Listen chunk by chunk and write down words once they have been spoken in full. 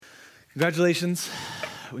Congratulations.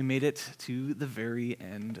 We made it to the very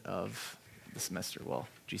end of the semester. Well,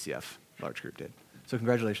 GCF, large group did. So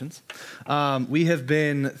congratulations. We have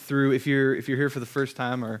been through, if you're here for the first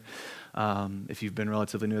time or if you've been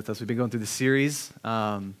relatively new with us, we've been going through the series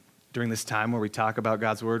during this time where we talk about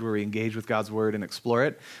God's Word, where we engage with God's Word and explore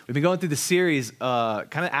it. We've been going through the series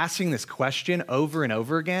kind of asking this question over and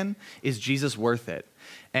over again, is Jesus worth it?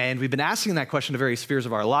 And we've been asking that question to various spheres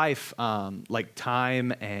of our life, like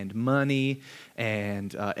time and money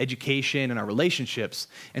and education and our relationships.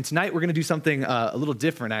 And tonight we're going to do something a little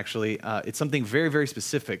different, actually. It's something very, very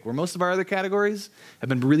specific, where most of our other categories have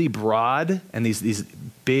been really broad and these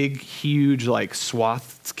big, huge, like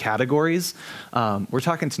swaths categories. We're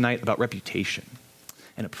talking tonight about reputation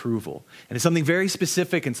and approval. And it's something very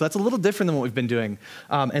specific, and so that's a little different than what we've been doing.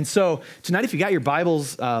 And so tonight, if you got your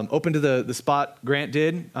Bibles open to the spot Grant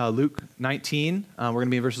did, Luke 19, we're going to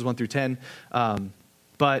be in verses 1 through 10.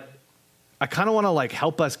 But I kind of want to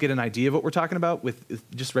help us get an idea of what we're talking about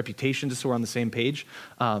with just reputation, just so we're on the same page.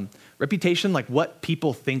 Reputation, like what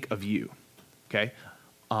people think of you, okay?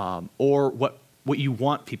 Or what you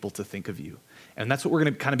want people to think of you. And that's what we're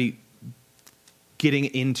going to kind of be getting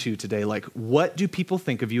into today, like what do people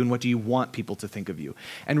think of you and what do you want people to think of you?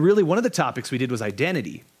 And really one of the topics we did was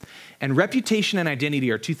identity. And reputation and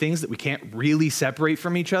identity are two things that we can't really separate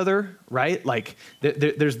from each other, right? Like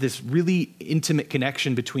there's this really intimate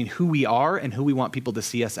connection between who we are and who we want people to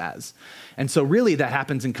see us as. And so really that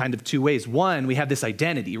happens in kind of two ways. One, we have this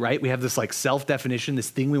identity, right? We have this like self-definition,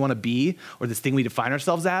 this thing we want to be or this thing we define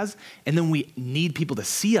ourselves as. And then we need people to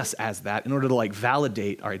see us as that in order to like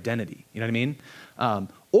validate our identity. You know what I mean?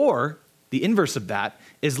 Or the inverse of that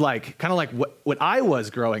is like kind of like what I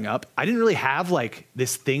was growing up. I didn't really have like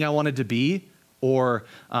this thing I wanted to be or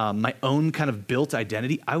my own kind of built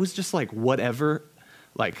identity. I was just like whatever,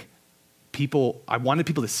 like I wanted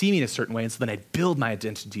people to see me in a certain way. And so then I'd build my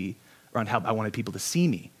identity around how I wanted people to see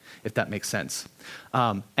me, if that makes sense.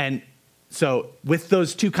 And so with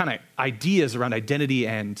those two kind of ideas around identity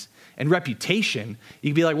and reputation,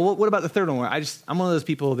 you can be like, well, what about the third one where I'm one of those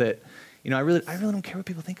people that, I really don't care what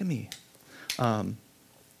people think of me.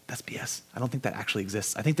 That's BS. I don't think that actually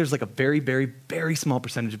exists. I think there's like a very, very, very small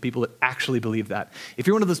percentage of people that actually believe that. If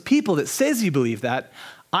you're one of those people that says you believe that,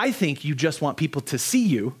 I think you just want people to see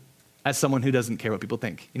you as someone who doesn't care what people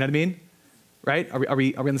think. You know what I mean? Right? Are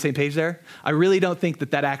we on the same page there? I really don't think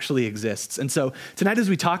that actually exists. And so tonight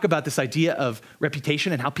as we talk about this idea of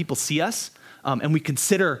reputation and how people see us, and we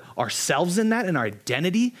consider ourselves in that and our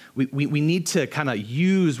identity, we need to kind of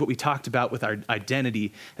use what we talked about with our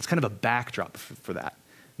identity as kind of a backdrop for that.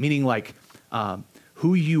 Meaning like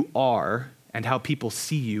who you are and how people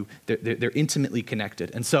see you, they're intimately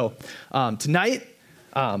connected. And so tonight,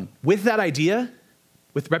 with that idea,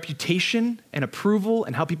 with reputation and approval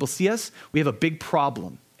and how people see us, we have a big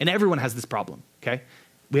problem. And everyone has this problem, okay?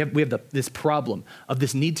 We have this problem of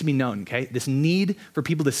this need to be known, okay? This need for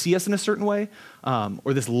people to see us in a certain way,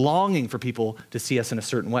 or this longing for people to see us in a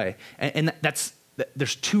certain way. And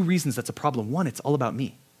there's two reasons that's a problem. One, it's all about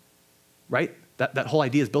me, right? That whole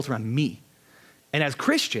idea is built around me. And as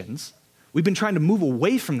Christians, we've been trying to move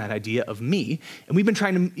away from that idea of me, and we've been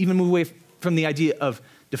trying to even move away from the idea of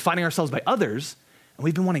defining ourselves by others, and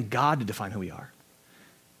we've been wanting God to define who we are.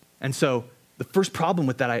 And so the first problem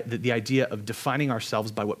with that, the idea of defining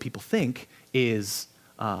ourselves by what people think is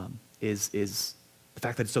the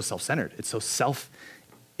fact that it's so self-centered. It's so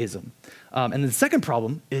self-ism. And the second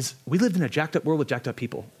problem is we live in a jacked up world with jacked up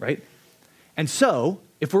people, right? And so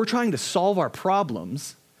if we're trying to solve our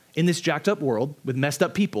problems in this jacked up world with messed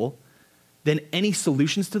up people, then any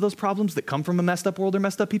solutions to those problems that come from a messed up world or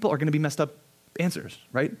messed up people are going to be messed up answers,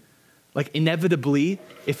 right? Like inevitably,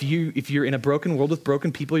 if you're in a broken world with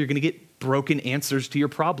broken people, you're going to get broken answers to your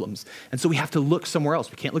problems. And so we have to look somewhere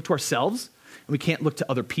else. We can't look to ourselves, and we can't look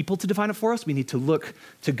to other people to define it for us. We need to look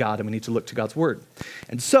to God, and we need to look to God's Word.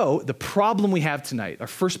 And so the problem we have tonight, our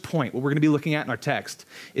first point, what we're going to be looking at in our text,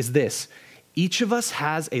 is this. Each of us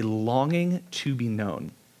has a longing to be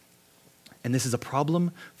known. And this is a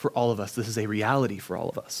problem for all of us. This is a reality for all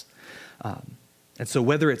of us. And so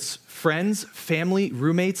whether it's friends, family,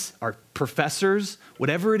 roommates, our professors,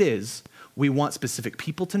 whatever it is, we want specific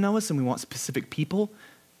people to know us and we want specific people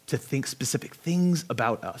to think specific things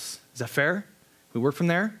about us. Is that fair? We work from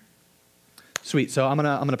there? Sweet. So I'm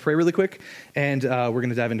gonna pray really quick and we're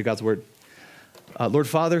gonna dive into God's Word. Lord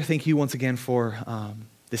Father, thank you once again for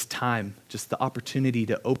this time, just the opportunity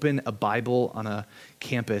to open a Bible on a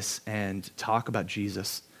campus and talk about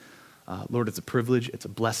Jesus. Lord, it's a privilege, it's a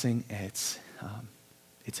blessing, it's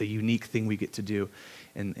a unique thing we get to do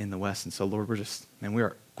in the West. And so, Lord, we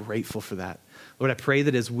are grateful for that. Lord, I pray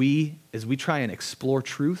that as we try and explore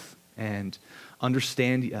truth and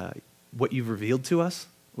understand what you've revealed to us,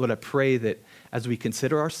 Lord, I pray that as we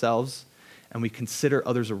consider ourselves and we consider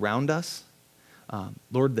others around us,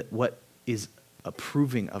 Lord, that what is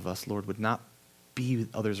approving of us, Lord, would not be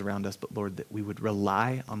others around us, but Lord, that we would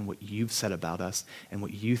rely on what you've said about us and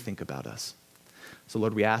what you think about us. So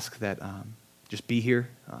Lord, we ask that just be here,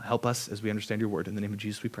 help us as we understand your word. In the name of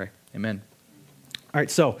Jesus we pray, amen. All right,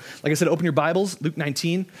 so like I said, open your Bibles, Luke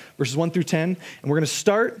 19, verses 1 through 10, and we're going to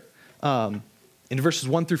start in verses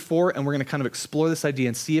 1 through 4, and we're going to kind of explore this idea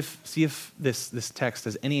and see if this text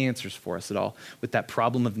has any answers for us at all with that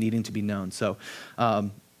problem of needing to be known. So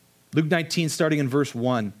Luke 19, starting in verse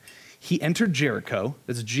 1, he entered Jericho,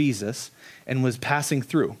 that's Jesus, and was passing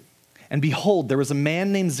through. And behold, there was a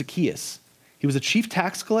man named Zacchaeus. He was a chief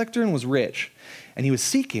tax collector and was rich, and he was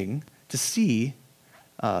seeking to see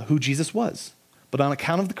who Jesus was. But on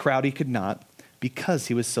account of the crowd, he could not, because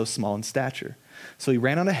he was so small in stature. So he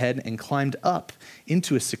ran on ahead and climbed up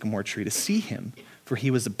into a sycamore tree to see him, for he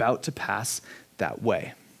was about to pass that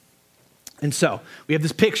way. And so we have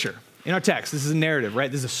this picture in our text. This is a narrative,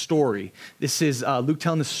 right? This is a story. This is Luke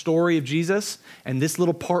telling the story of Jesus, and this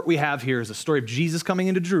little part we have here is a story of Jesus coming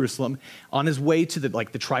into Jerusalem on his way to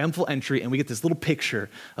the triumphal entry, and we get this little picture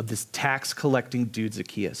of this tax collecting dude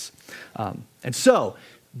Zacchaeus. And so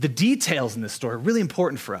the details in this story are really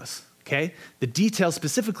important for us. Okay, the details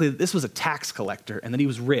specifically that this was a tax collector and that he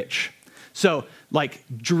was rich. So, like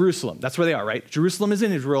Jerusalem, that's where they are, right? Jerusalem is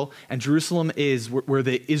in Israel, and Jerusalem is where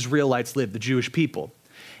the Israelites live, the Jewish people.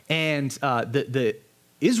 And the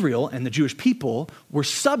Israel and the Jewish people were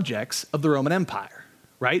subjects of the Roman Empire,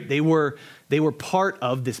 right? They were part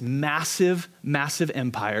of this massive, massive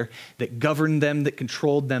empire that governed them, that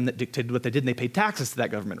controlled them, that dictated what they did, and they paid taxes to that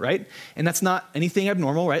government, right? And that's not anything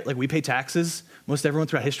abnormal, right? Like we pay taxes. Most everyone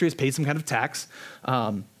throughout history has paid some kind of tax.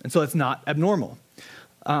 And so that's not abnormal.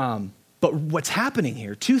 But what's happening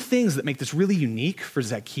here, two things that make this really unique for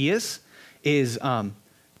Zacchaeus is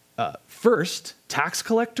first, tax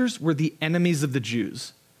collectors were the enemies of the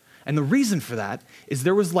Jews. And the reason for that is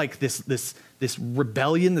there was like this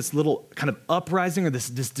rebellion, this little kind of uprising, or this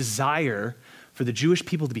desire for the Jewish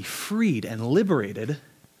people to be freed and liberated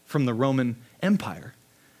from the Roman Empire,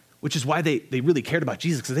 which is why they really cared about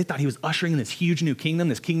Jesus, because they thought he was ushering in this huge new kingdom,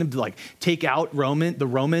 this kingdom to like take out the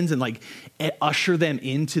Romans and like usher them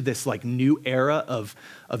into this like new era of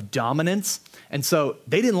dominance. And so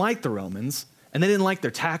they didn't like the Romans, and they didn't like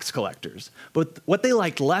their tax collectors. But what they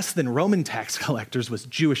liked less than Roman tax collectors was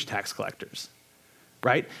Jewish tax collectors,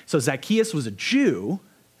 right? So Zacchaeus was a Jew,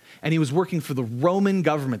 and he was working for the Roman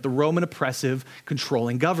government, the Roman oppressive,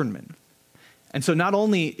 controlling government. And so not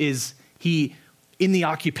only is he in the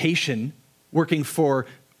occupation working for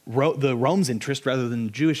the Rome's interest rather than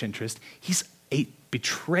the Jewish interest, he's a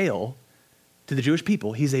betrayal to the Jewish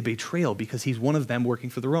people. He's a betrayal because he's one of them working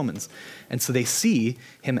for the Romans. And so they see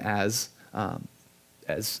him as a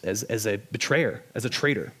betrayer, as a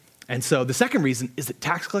traitor. And so the second reason is that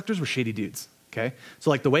tax collectors were shady dudes, okay?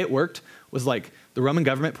 So like the way it worked was like the Roman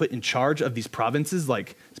government put in charge of these provinces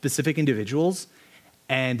like specific individuals,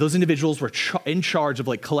 and those individuals were in charge of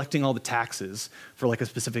like collecting all the taxes for like a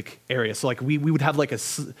specific area. So like we would have like a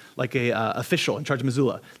official in charge of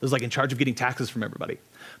Missoula that was like in charge of getting taxes from everybody.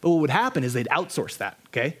 But what would happen is they'd outsource that,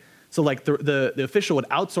 okay? So like the official would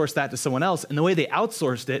outsource that to someone else, and the way they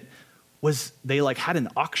outsourced it was they like had an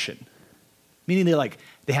auction, meaning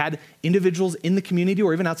they had individuals in the community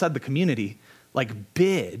or even outside the community like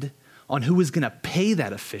bid on who was going to pay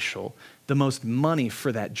that official the most money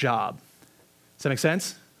for that job. Does that make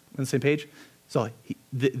sense? On the same page? So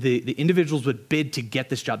the individuals would bid to get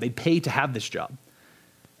this job. They'd pay to have this job.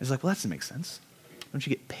 It's like, well, that doesn't make sense. Don't you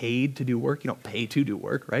get paid to do work? You don't pay to do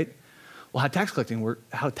work, right? Well, how tax collecting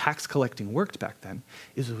worked back then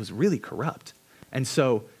is it was really corrupt. And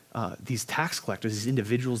so these tax collectors, these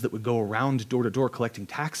individuals that would go around door to door collecting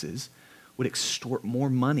taxes, would extort more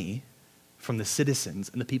money from the citizens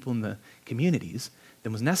and the people in the communities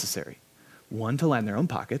than was necessary. One, to line their own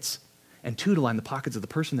pockets, and two, to line the pockets of the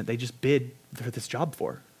person that they just bid for this job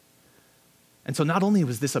for. And so not only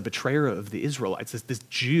was this a betrayer of the Israelites, this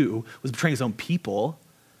Jew was betraying his own people,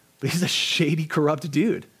 but he's a shady, corrupt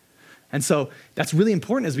dude. And so that's really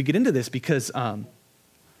important as we get into this, because that's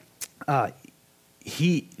going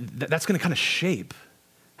to kind of shape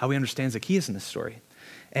how we understand Zacchaeus in this story.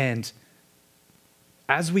 And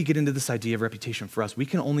as we get into this idea of reputation for us, we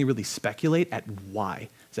can only really speculate at why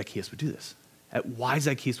Zacchaeus would do this, at why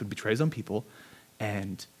Zacchaeus would betray his own people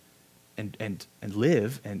and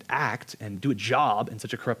live and act and do a job in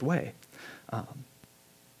such a corrupt way.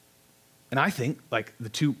 And I think, like, the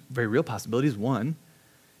two very real possibilities, one,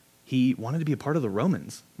 he wanted to be a part of the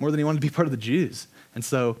Romans more than he wanted to be part of the Jews. And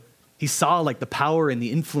so he saw, like, the power and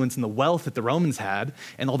the influence and the wealth that the Romans had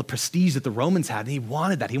and all the prestige that the Romans had, and he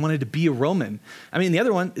wanted that. He wanted to be a Roman. I mean, the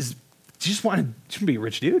other one is he just wanted to be a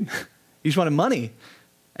rich dude. He just wanted money.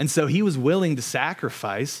 And so he was willing to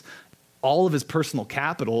sacrifice all of his personal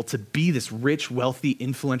capital to be this rich, wealthy,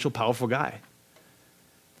 influential, powerful guy.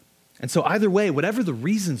 And so either way, whatever the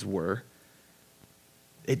reasons were,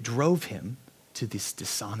 it drove him to this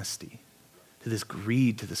dishonesty, to this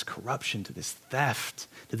greed, to this corruption, to this theft,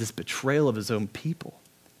 to this betrayal of his own people.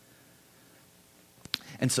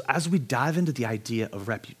 And so as we dive into the idea of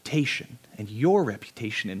reputation and your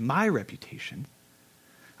reputation and my reputation,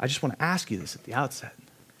 I just want to ask you this at the outset.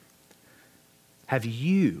 Have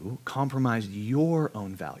you compromised your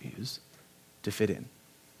own values to fit in?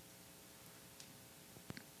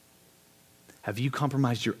 Have you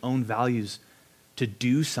compromised your own values to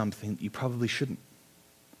do something that you probably shouldn't?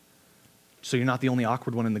 So you're not the only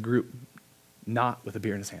awkward one in the group, not with a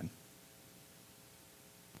beer in his hand.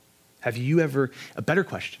 Have you ever, a better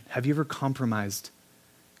question, have you ever compromised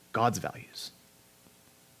God's values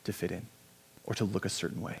to fit in or to look a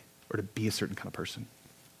certain way or to be a certain kind of person?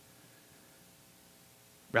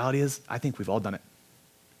 Reality is, I think we've all done it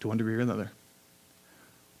to one degree or another.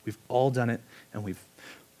 We've all done it, and we've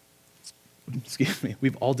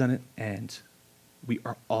all done it, and we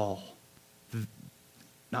are all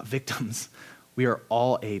not victims. We are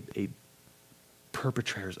all a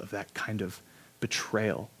perpetrators of that kind of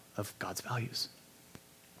betrayal of God's values.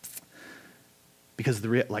 Because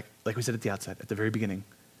like we said at the outset, at the very beginning,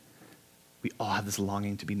 we all have this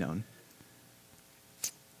longing to be known.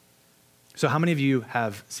 So how many of you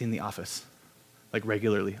have seen The Office, like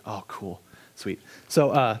regularly? Oh, cool, sweet.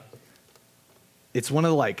 So it's one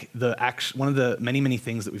of the many, many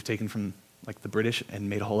things that we've taken from like the British and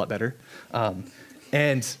made a whole lot better.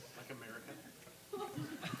 And like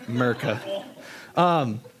America.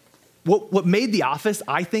 What made The Office,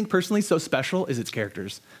 I think personally, so special is its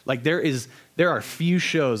characters. Like there are few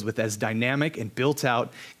shows with as dynamic and built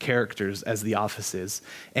out characters as The Office is.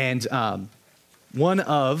 And one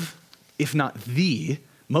of, if not the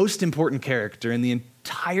most important character in the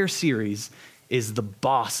entire series is the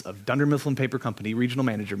boss of Dunder Mifflin Paper Company, regional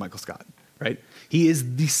manager Michael Scott, right? He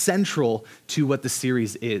is the central to what the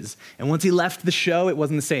series is. And once he left the show, it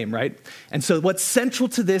wasn't the same, right? And so what's central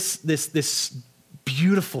to this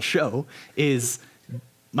beautiful show is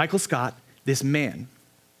Michael Scott, this man,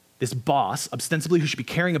 this boss, ostensibly who should be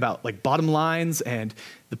caring about like bottom lines and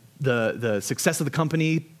the success of the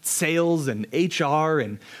company, sales and HR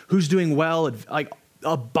and who's doing well, and like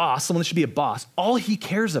a boss, someone that should be a boss. All he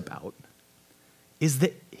cares about is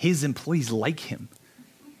that his employees like him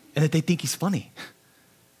and that they think he's funny,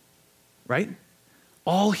 right?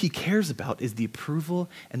 All he cares about is the approval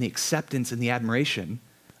and the acceptance and the admiration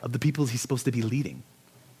of the people he's supposed to be leading.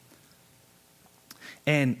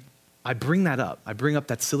 And I bring that up. I bring up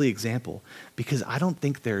that silly example because I don't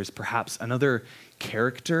think there's perhaps another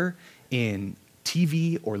character in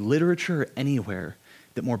TV or literature or anywhere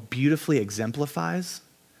that more beautifully exemplifies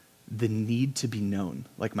the need to be known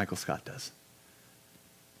like Michael Scott does.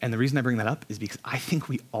 And the reason I bring that up is because I think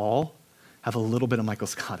we all have a little bit of Michael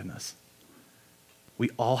Scott in us. We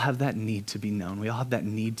all have that need to be known. We all have that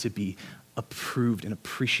need to be approved and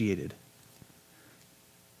appreciated.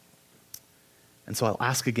 And so I'll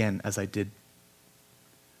ask again, as I did,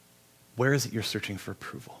 where is it you're searching for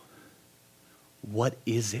approval? What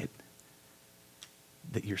is it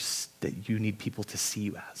that you need people to see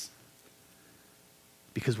you as?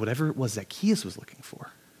 Because whatever it was Zacchaeus was looking for,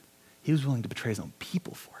 he was willing to betray his own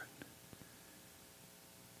people for it.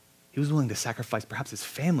 He was willing to sacrifice perhaps his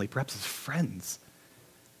family, perhaps his friends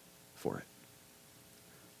for it.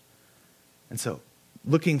 And so,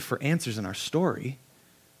 looking for answers in our story,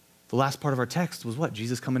 the last part of our text was what?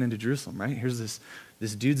 Jesus coming into Jerusalem, right? Here's this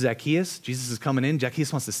dude, Zacchaeus. Jesus is coming in.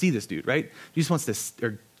 Zacchaeus wants to see this dude, right?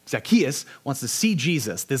 Zacchaeus wants to see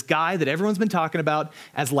Jesus, this guy that everyone's been talking about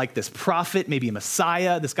as like this prophet, maybe a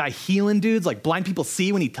Messiah, this guy healing dudes, like blind people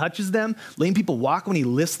see when he touches them, lame people walk when he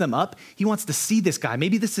lifts them up. He wants to see this guy.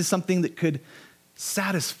 Maybe this is something that could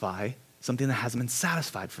satisfy something that hasn't been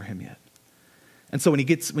satisfied for him yet. And so when he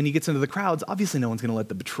gets into the crowds, obviously no one's going to let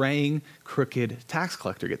the betraying, crooked tax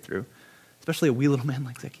collector get through, especially a wee little man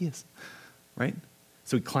like Zacchaeus, right?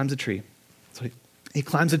 So he climbs a tree. He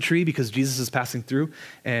climbs a tree because Jesus is passing through,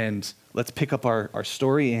 and let's pick up our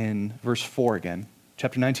story in verse 4 again,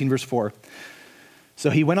 chapter 19, verse 4. So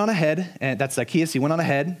he went on ahead, and that's Zacchaeus, he went on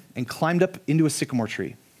ahead and climbed up into a sycamore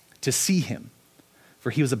tree to see him, for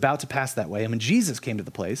he was about to pass that way. And when Jesus came to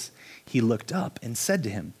the place, he looked up and said to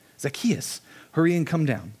him, Zacchaeus, hurry and come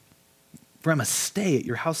down, for I must stay at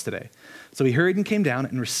your house today. So he hurried and came down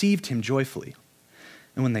and received him joyfully.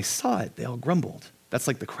 And when they saw it, they all grumbled. That's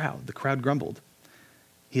like the crowd. The crowd grumbled.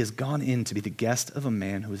 He has gone in to be the guest of a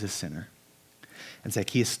man who is a sinner. And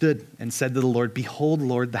Zacchaeus stood and said to the Lord, Behold,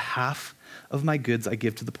 Lord, the half of my goods I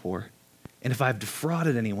give to the poor. And if I have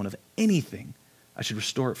defrauded anyone of anything, I should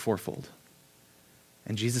restore it fourfold.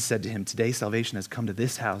 And Jesus said to him, Today salvation has come to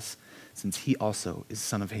this house, since he also is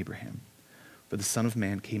son of Abraham. For the Son of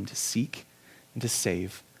Man came to seek and to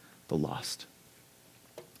save the lost.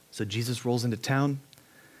 So Jesus rolls into town.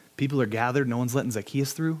 People are gathered. No one's letting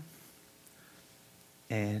Zacchaeus through.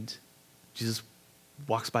 And Jesus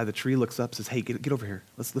walks by the tree, looks up, says, Hey, get over here.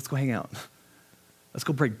 Let's go hang out. Let's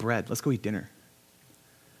go break bread. Let's go eat dinner.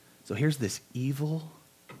 So here's this evil,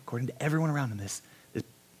 according to everyone around him, this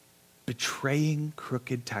betraying,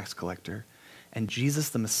 crooked tax collector. And Jesus,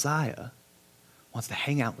 the Messiah, wants to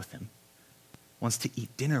hang out with him, wants to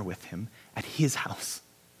eat dinner with him at his house.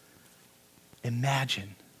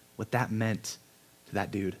 Imagine what that meant to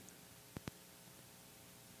that dude.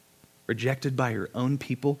 Rejected by your own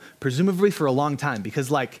people, presumably for a long time,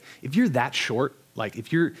 because if you're that short,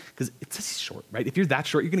 because it says he's short, right? If you're that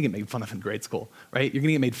short, you're gonna get made fun of in grade school, right? You're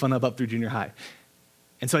gonna get made fun of up through junior high.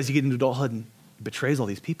 And so as you get into adulthood and he betrays all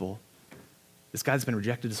these people, this guy's been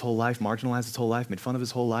rejected his whole life, marginalized his whole life, made fun of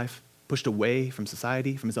his whole life, pushed away from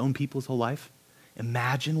society, from his own people his whole life.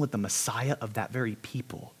 Imagine what the Messiah of that very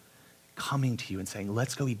people coming to you and saying,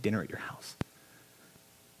 let's go eat dinner at your house.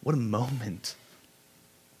 What a moment.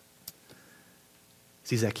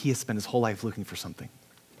 See, Zacchaeus spent his whole life looking for something.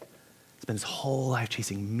 Spent his whole life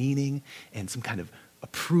chasing meaning and some kind of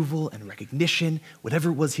approval and recognition,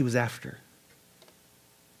 whatever it was he was after.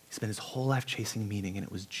 He spent his whole life chasing meaning, and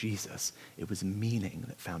it was Jesus. It was meaning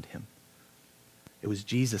that found him. It was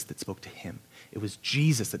Jesus that spoke to him. It was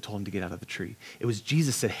Jesus that told him to get out of the tree. It was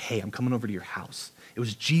Jesus that said, hey, I'm coming over to your house. It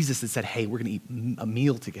was Jesus that said, hey, we're going to eat a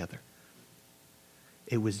meal together.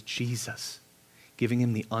 It was Jesus giving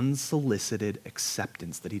him the unsolicited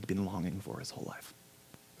acceptance that he'd been longing for his whole life.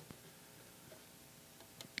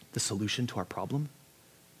 The solution to our problem,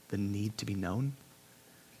 the need to be known,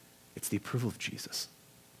 it's the approval of Jesus.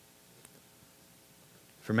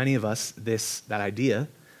 For many of us, that idea,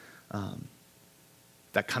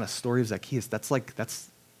 that kind of story of Zacchaeus, that's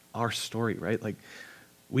our story, right?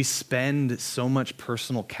 We spend so much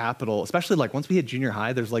personal capital, especially once we hit junior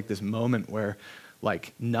high, there's this moment where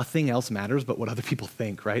nothing else matters but what other people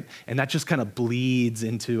think, right? And that just kind of bleeds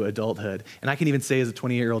into adulthood. And I can even say as a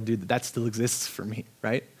 28-year-old dude that still exists for me,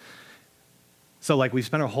 right? So we've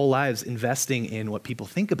spent our whole lives investing in what people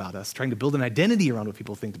think about us, trying to build an identity around what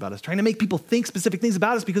people think about us, trying to make people think specific things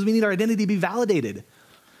about us because we need our identity to be validated.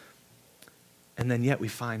 And then yet we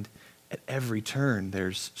find at every turn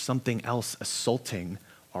there's something else assaulting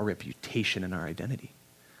our reputation and our identity.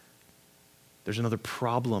 There's another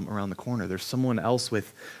problem around the corner. There's someone else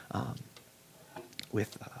with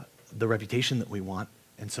the reputation that we want,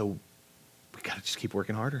 and so we gotta just keep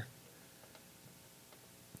working harder.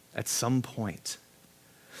 At some point,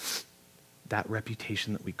 that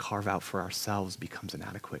reputation that we carve out for ourselves becomes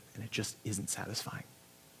inadequate, and it just isn't satisfying.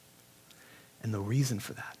 And the reason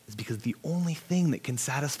for that is because the only thing that can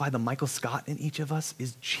satisfy the Michael Scott in each of us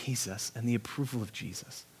is Jesus and the approval of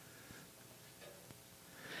Jesus.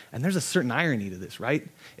 And there's a certain irony to this, right?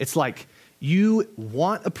 It's you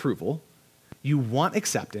want approval, you want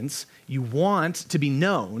acceptance, you want to be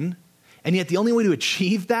known, and yet the only way to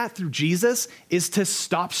achieve that through Jesus is to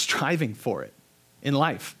stop striving for it in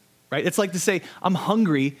life, right? It's to say, I'm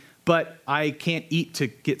hungry, but I can't eat to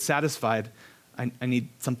get satisfied. I need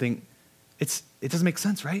something. It doesn't make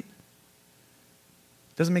sense, right?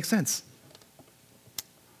 It doesn't make sense.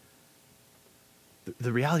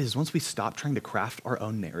 The reality is once we stop trying to craft our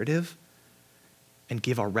own narrative and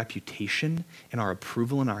give our reputation and our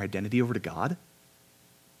approval and our identity over to God,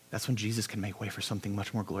 that's when Jesus can make way for something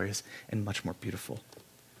much more glorious and much more beautiful.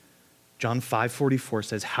 John 5:44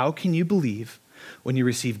 says, how can you believe when you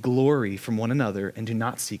receive glory from one another and do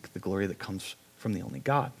not seek the glory that comes from the only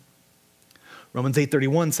God? Romans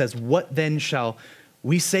 8:31 says, what then shall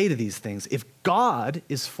we say to these things? If God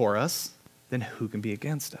is for us, then who can be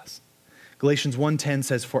against us? Galatians 1:10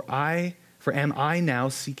 says, for am I now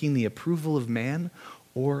seeking the approval of man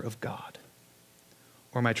or of God?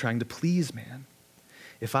 Or am I trying to please man?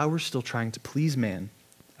 If I were still trying to please man,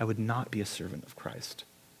 I would not be a servant of Christ.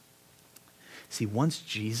 See, once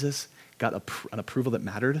Jesus got an approval that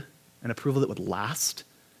mattered, an approval that would last,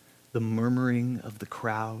 the murmuring of the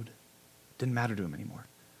crowd didn't matter to him anymore.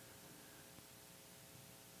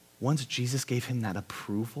 once Jesus gave him that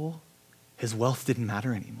approval, his wealth didn't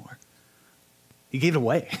matter anymore. He gave it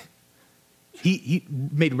away. He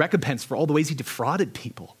made recompense for all the ways he defrauded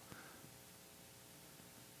people.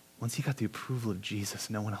 Once he got the approval of Jesus,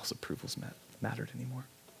 no one else's approvals mattered anymore.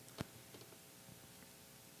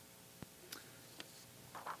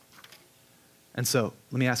 And so,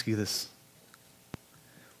 let me ask you this.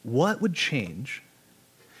 What would change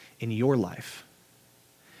in your life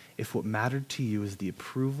if what mattered to you is the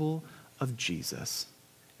approval of Jesus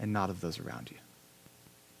and not of those around you?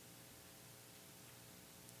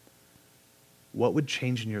 What would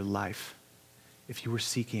change in your life if you were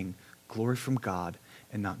seeking glory from God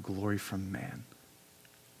and not glory from man?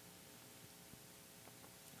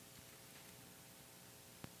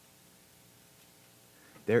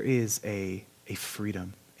 There is a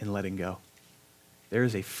freedom in letting go. There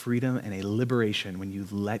is a freedom and a liberation when you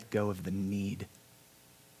let go of the need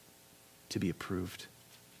to be approved.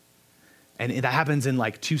 And that happens in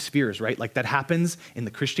like two spheres, right? Like that happens in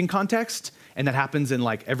the Christian context and that happens in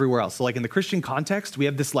like everywhere else. So like in the Christian context, we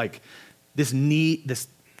have this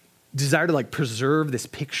desire to like preserve this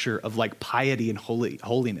picture of like piety and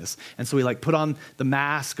holiness. And so we like put on the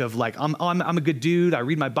mask of like, I'm a good dude. I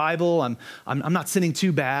read my Bible. I'm not sinning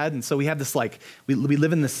too bad. And so we have this like, we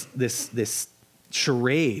live in this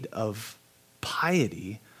charade of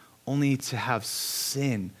piety only to have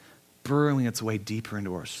sin burrowing its way deeper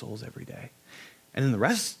into our souls every day. And in the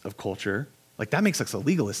rest of culture, like that makes us a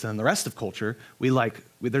legalist. And in the rest of culture,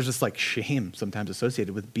 there's this like shame sometimes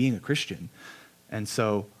associated with being a Christian. And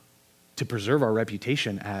so to preserve our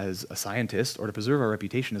reputation as a scientist or to preserve our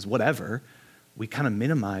reputation as whatever, we kind of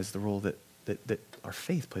minimize the role that our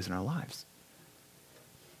faith plays in our lives.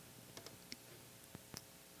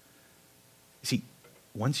 See,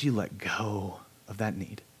 once you let go of that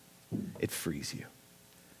need, it frees you.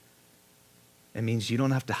 It means you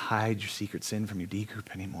don't have to hide your secret sin from your D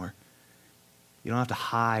group anymore. You don't have to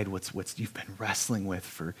hide what's you've been wrestling with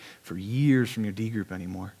for years from your D group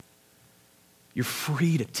anymore. You're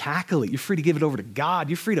free to tackle it. You're free to give it over to God.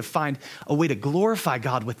 You're free to find a way to glorify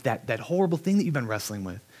God with that horrible thing that you've been wrestling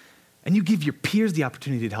with. And you give your peers the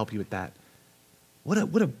opportunity to help you with that. What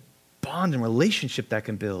a bond and relationship that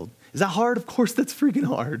can build. Is that hard? Of course that's freaking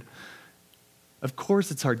hard. Of course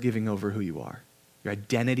it's hard giving over who you are, your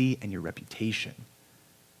identity and your reputation.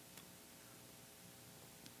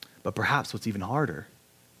 But perhaps what's even harder,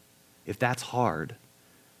 if that's hard,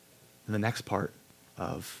 then the next part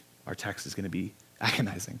of our text is going to be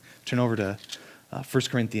agonizing. Turn over to 1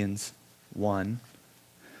 Corinthians 1,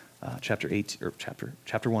 chapter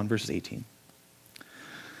 1, verses 18.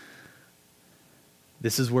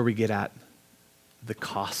 This is where we get at the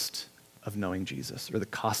cost of knowing Jesus, or the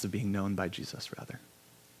cost of being known by Jesus, rather.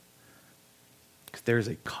 Because there is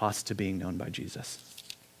a cost to being known by Jesus.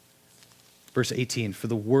 Verse 18, for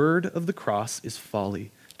the word of the cross is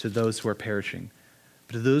folly to those who are perishing,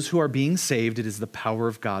 but to those who are being saved, it is the power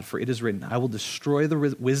of God. For it is written, I will destroy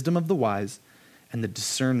the wisdom of the wise, and the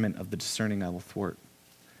discernment of the discerning I will thwart.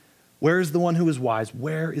 Where is the one who is wise?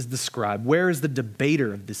 Where is the scribe? Where is the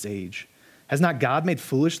debater of this age? Has not God made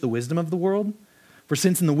foolish the wisdom of the world? For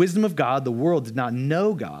since in the wisdom of God, the world did not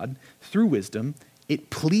know God through wisdom, it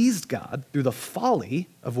pleased God through the folly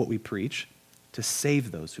of what we preach to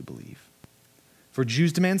save those who believe. For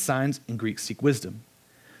Jews demand signs and Greeks seek wisdom.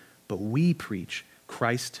 But we preach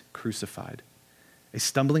Christ crucified, a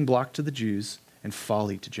stumbling block to the Jews and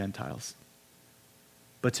folly to Gentiles.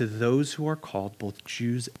 But to those who are called, both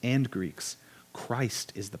Jews and Greeks,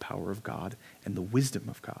 Christ is the power of God and the wisdom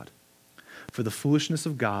of God. For the foolishness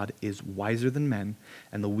of God is wiser than men,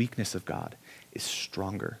 and the weakness of God is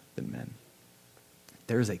stronger than men.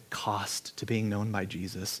 There is a cost to being known by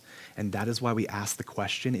Jesus, and that is why we ask the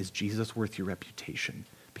question, is Jesus worth your reputation?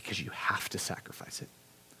 Because you have to sacrifice it.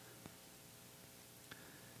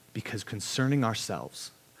 Because concerning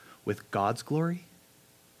ourselves with God's glory,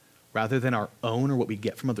 rather than our own or what we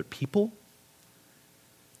get from other people,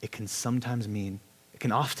 it can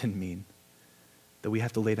often mean that we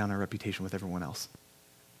have to lay down our reputation with everyone else.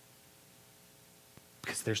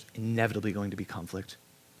 Because there's inevitably going to be conflict.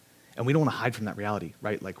 And we don't want to hide from that reality,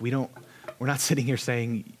 right? Like we're not sitting here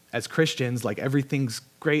saying as Christians, like everything's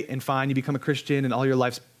great and fine, you become a Christian and all your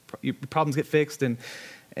problems get fixed. And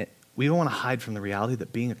we don't want to hide from the reality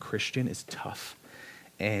that being a Christian is tough.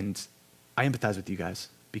 And I empathize with you guys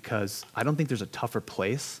because I don't think there's a tougher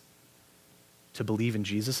place to believe in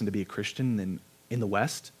Jesus and to be a Christian than in the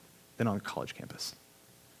West than on a college campus.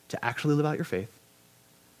 To actually live out your faith,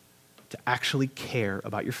 to actually care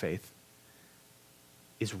about your faith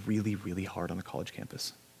is really, really hard on a college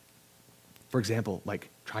campus. For example, like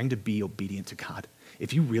trying to be obedient to God.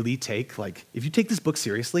 If you really take, if you take this book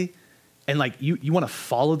seriously and you want to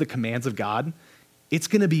follow the commands of God, it's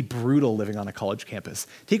going to be brutal living on a college campus.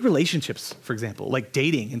 Take relationships, for example, like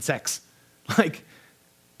dating and sex. Like,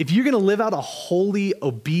 if you're going to live out a holy,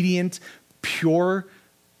 obedient, pure,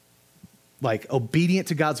 obedient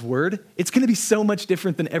to God's word, it's going to be so much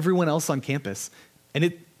different than everyone else on campus.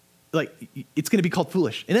 And it's going to be called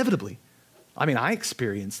foolish, inevitably. I mean, I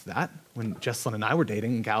experienced that when Jessalyn and I were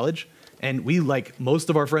dating in college, and most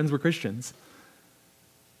of our friends were Christians.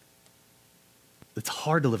 It's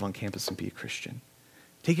hard to live on campus and be a Christian.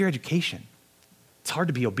 Take your education. It's hard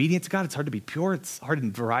to be obedient to God. It's hard to be pure. It's hard in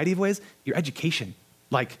a variety of ways. Your education,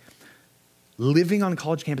 living on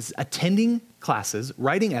college campuses, attending classes,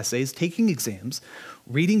 writing essays, taking exams,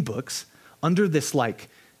 reading books under this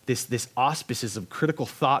auspices of critical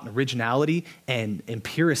thought and originality and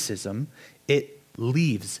empiricism, it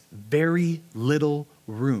leaves very little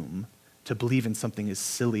room to believe in something as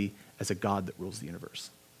silly as a God that rules the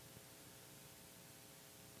universe.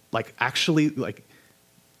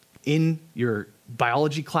 In your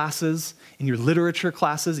biology classes, in your literature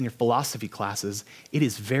classes, in your philosophy classes, it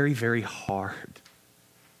is very, very hard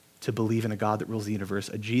to believe in a God that rules the universe,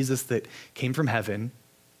 a Jesus that came from heaven,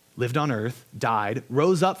 lived on earth, died,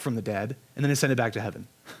 rose up from the dead, and then ascended back to heaven.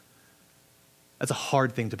 That's a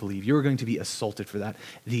hard thing to believe. You're going to be assaulted for that.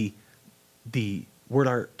 The word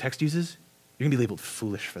our text uses, you're going to be labeled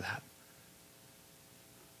foolish for that.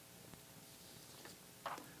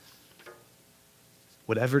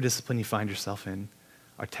 Whatever discipline you find yourself in,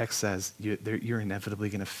 our text says you're inevitably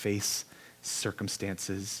going to face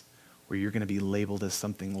circumstances where you're going to be labeled as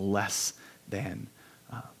something less than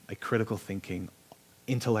a critical thinking,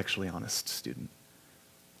 intellectually honest student.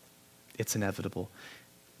 It's inevitable.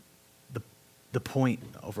 The point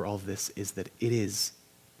over all of this is that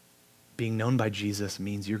being known by Jesus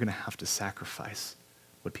means you're going to have to sacrifice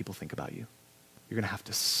what people think about you. You're going to have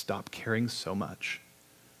to stop caring so much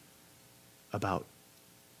about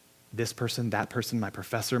this person, that person, my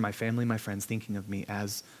professor, my family, my friends thinking of me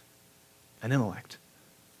as an intellect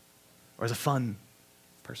or as a fun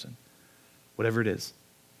person, whatever it is.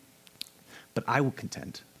 But I will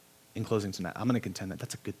contend, in closing tonight, I'm going to contend that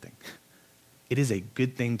that's a good thing. It is a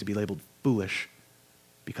good thing to be labeled foolish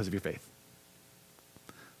because of your faith.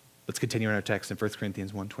 Let's continue in our text in 1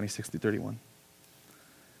 Corinthians 1, 26 through 31.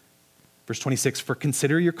 Verse 26, for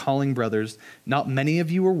consider your calling, brothers. Not many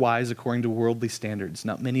of you are wise according to worldly standards.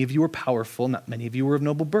 Not many of you are powerful. Not many of you are of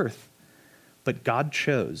noble birth. But God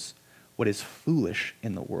chose what is foolish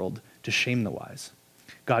in the world to shame the wise.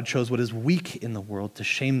 God chose what is weak in the world to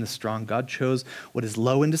shame the strong. God chose what is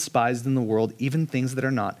low and despised in the world, even things that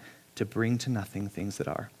are not, to bring to nothing things that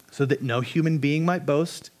are, so that no human being might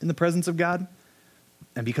boast in the presence of God.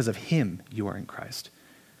 And because of him, you are in Christ,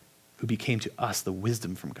 who became to us the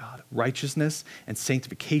wisdom from God, righteousness and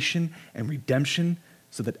sanctification and redemption,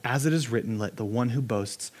 so that as it is written, let the one who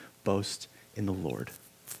boasts boast in the Lord.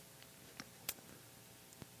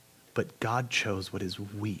 But God chose what is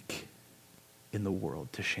weak in the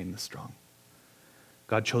world to shame the strong.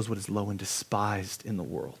 God chose what is low and despised in the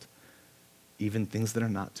world, even things that are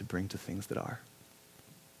not, to bring to things that are.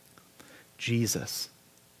 Jesus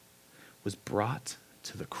was brought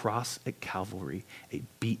to the cross at Calvary, a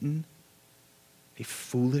beaten, a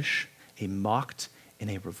foolish, a mocked, and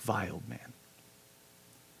a reviled man.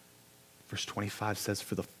 Verse 25 says,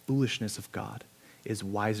 for the foolishness of God is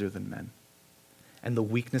wiser than men, and the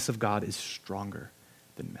weakness of God is stronger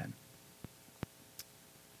than men.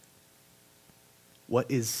 What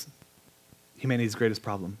is humanity's greatest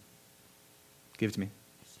problem? Give it to me.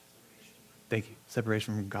 Thank you.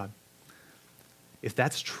 Separation from God. If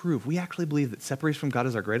that's true, if we actually believe that separation from God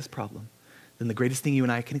is our greatest problem, then the greatest thing you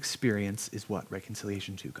and I can experience is what?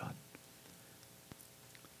 Reconciliation to God.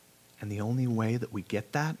 And the only way that we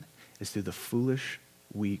get that is through the foolish,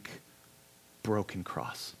 weak, broken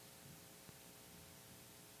cross.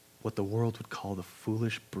 What the world would call the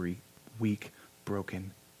foolish, weak,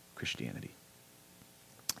 broken Christianity.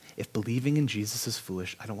 If believing in Jesus is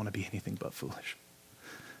foolish, I don't want to be anything but foolish.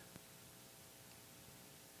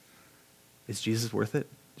 Is Jesus worth it?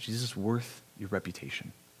 Is Jesus worth your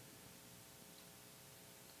reputation?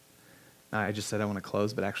 Now, I just said I want to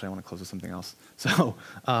close, but actually I want to close with something else. So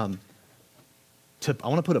I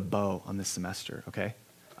want to put a bow on this semester, okay?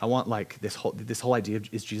 I want this whole idea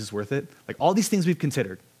of, is Jesus worth it? Like all these things we've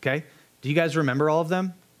considered, okay? Do you guys remember all of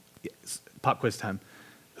them? Yes. Pop quiz time.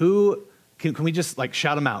 Who, can we just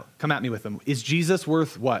shout them out? Come at me with them. Is Jesus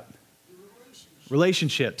worth what?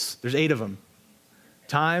 Relationships. There's 8 of them.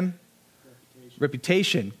 Time.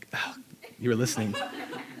 Reputation. Oh, you were listening.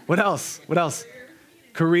 What else? What else?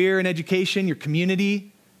 Career and education, your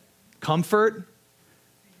community, comfort,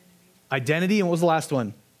 identity, and what was the last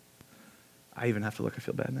one? I even have to look, I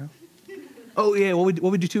feel bad now. Oh yeah, what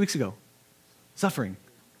would we do 2 weeks ago? Suffering.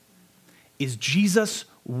 Is Jesus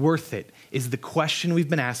worth it? Is the question we've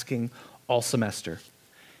been asking all semester.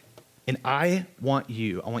 And I want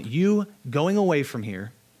you going away from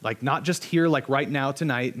here, like not just here, like right now,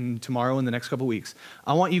 tonight, and tomorrow, and the next couple weeks.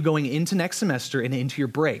 I want you going into next semester and into your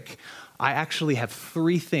break. I actually have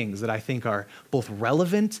 3 things that I think are both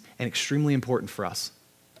relevant and extremely important for us.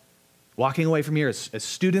 Walking away from here as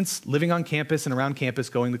students living on campus and around campus,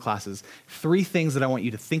 going to classes, 3 things that I want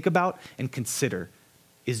you to think about and consider.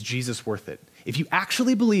 Is Jesus worth it? If you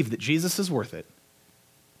actually believe that Jesus is worth it,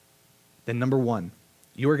 then number 1,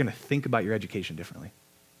 you are going to think about your education differently.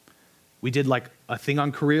 We did like a thing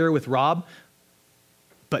on career with Rob,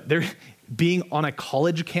 but being on a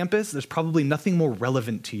college campus, there's probably nothing more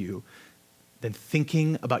relevant to you than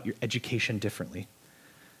thinking about your education differently.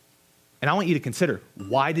 And I want you to consider,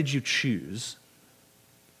 why did you choose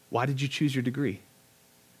your degree?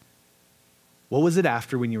 What was it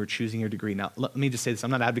after when you were choosing your degree? Now, let me just say this.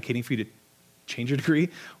 I'm not advocating for you to change your degree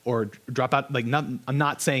or drop out. I'm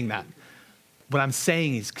not saying that. What I'm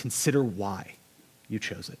saying is consider why you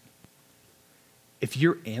chose it. If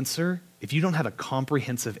you don't have a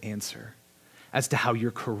comprehensive answer as to how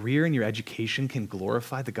your career and your education can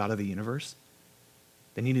glorify the God of the universe,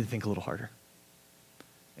 then you need to think a little harder.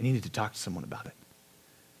 And you need to talk to someone about it.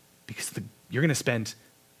 Because you're going to spend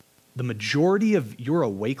the majority of your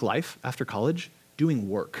awake life after college doing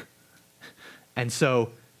work. And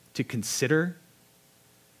so to consider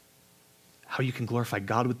how you can glorify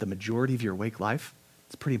God with the majority of your awake life,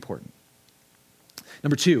 it's pretty important.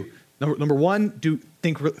 Number 1,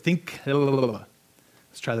 think.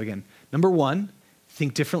 Let's try that again. Number 1,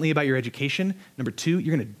 think differently about your education. Number 2,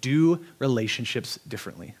 you're going to do relationships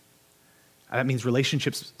differently. That means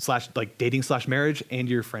relationships / dating / marriage and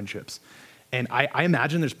your friendships. And I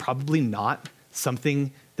imagine there's probably not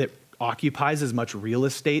something that occupies as much real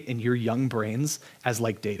estate in your young brains as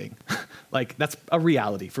like dating. That's a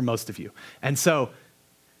reality for most of you. And so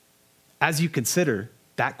as you consider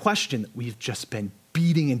that question that we've just been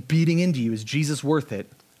beating into you, is Jesus worth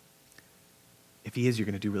it? If he is, you're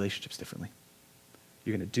going to do relationships differently.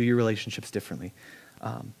 You're going to do your relationships differently.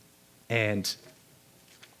 And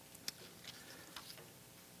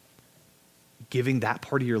giving that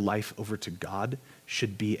part of your life over to God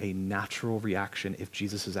should be a natural reaction if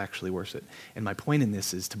Jesus is actually worth it. And my point in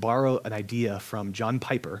this is to borrow an idea from John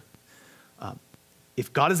Piper.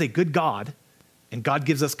 If God is a good God and God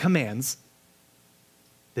gives us commands,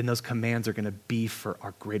 then those commands are going to be for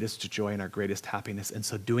our greatest joy and our greatest happiness. And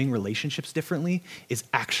so doing relationships differently is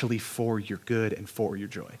actually for your good and for your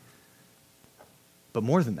joy. But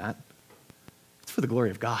more than that, it's for the glory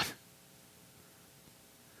of God.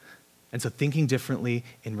 And so thinking differently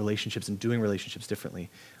in relationships and doing relationships differently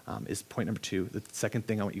is point number 2. The second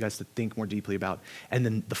thing I want you guys to think more deeply about. And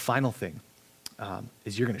then the final thing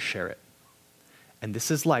is you're going to share it. And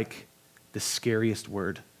this is like the scariest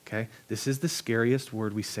word, okay? This is the scariest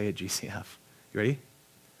word we say at GCF. You ready?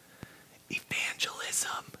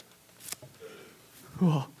 Evangelism.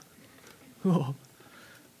 Oh.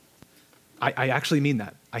 I actually mean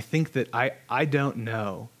that. I think that I don't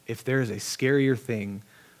know if there is a scarier thing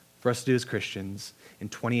for us to do as Christians in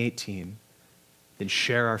 2018 than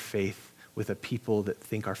share our faith with a people that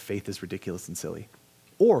think our faith is ridiculous and silly,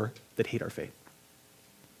 or that hate our faith.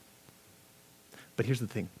 But here's the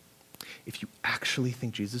thing. If you actually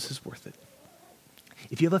think Jesus is worth it,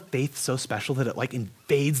 if you have a faith so special that it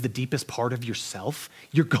invades the deepest part of yourself,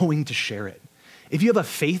 you're going to share it. If you have a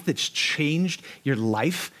faith that's changed your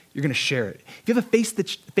life, you're going to share it. If you have a faith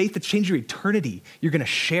that's changed your eternity, you're going to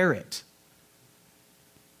share it.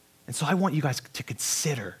 And so I want you guys to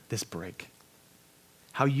consider this break,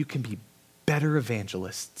 how you can be better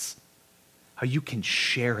evangelists, how you can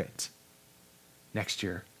share it next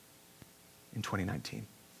year in 2019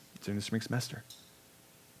 during the spring semester.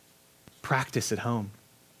 Practice at home.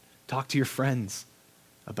 Talk to your friends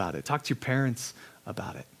about it. Talk to your parents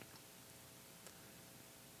about it.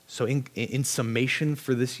 So in summation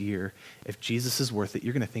for this year, if Jesus is worth it,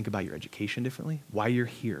 you're going to think about your education differently, why you're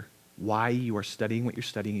here, why you are studying what you're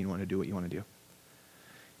studying, and you want to do what you want to do.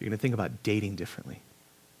 You're going to think about dating differently.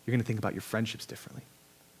 You're going to think about your friendships differently.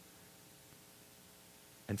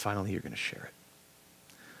 And finally, you're going to share it.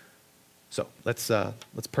 So let's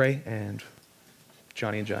pray, and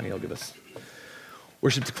Johnny and Johnny will give us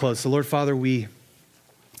worship to close. So Lord Father, God,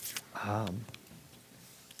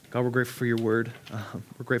 we're grateful for your word.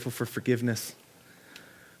 We're grateful for forgiveness.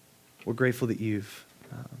 We're grateful that you've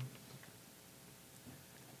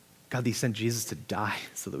God, that you sent Jesus to die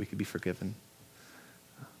so that we could be forgiven.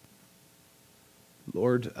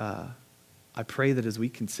 Lord, I pray that as we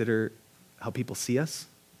consider how people see us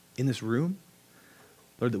in this room,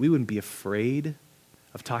 Lord, that we wouldn't be afraid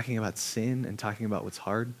of talking about sin and talking about what's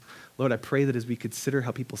hard. Lord, I pray that as we consider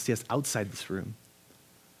how people see us outside this room,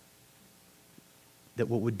 that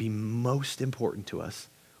what would be most important to us,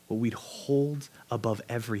 what we'd hold above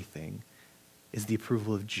everything, is the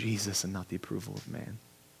approval of Jesus and not the approval of man.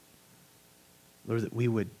 Lord, that we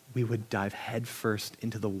would dive headfirst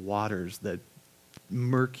into the waters, the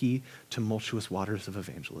murky, tumultuous waters of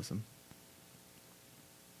evangelism.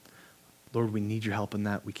 Lord, we need your help in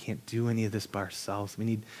that. We can't do any of this by ourselves. We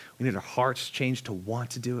need our hearts changed to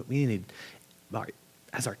want to do it. We need,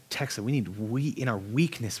 as our text said, in our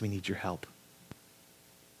weakness, we need your help.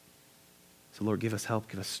 So Lord, give us help,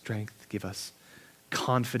 give us strength, give us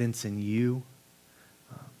confidence in you.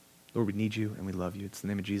 Lord, we need you and we love you. It's in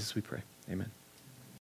the name of Jesus we pray. Amen.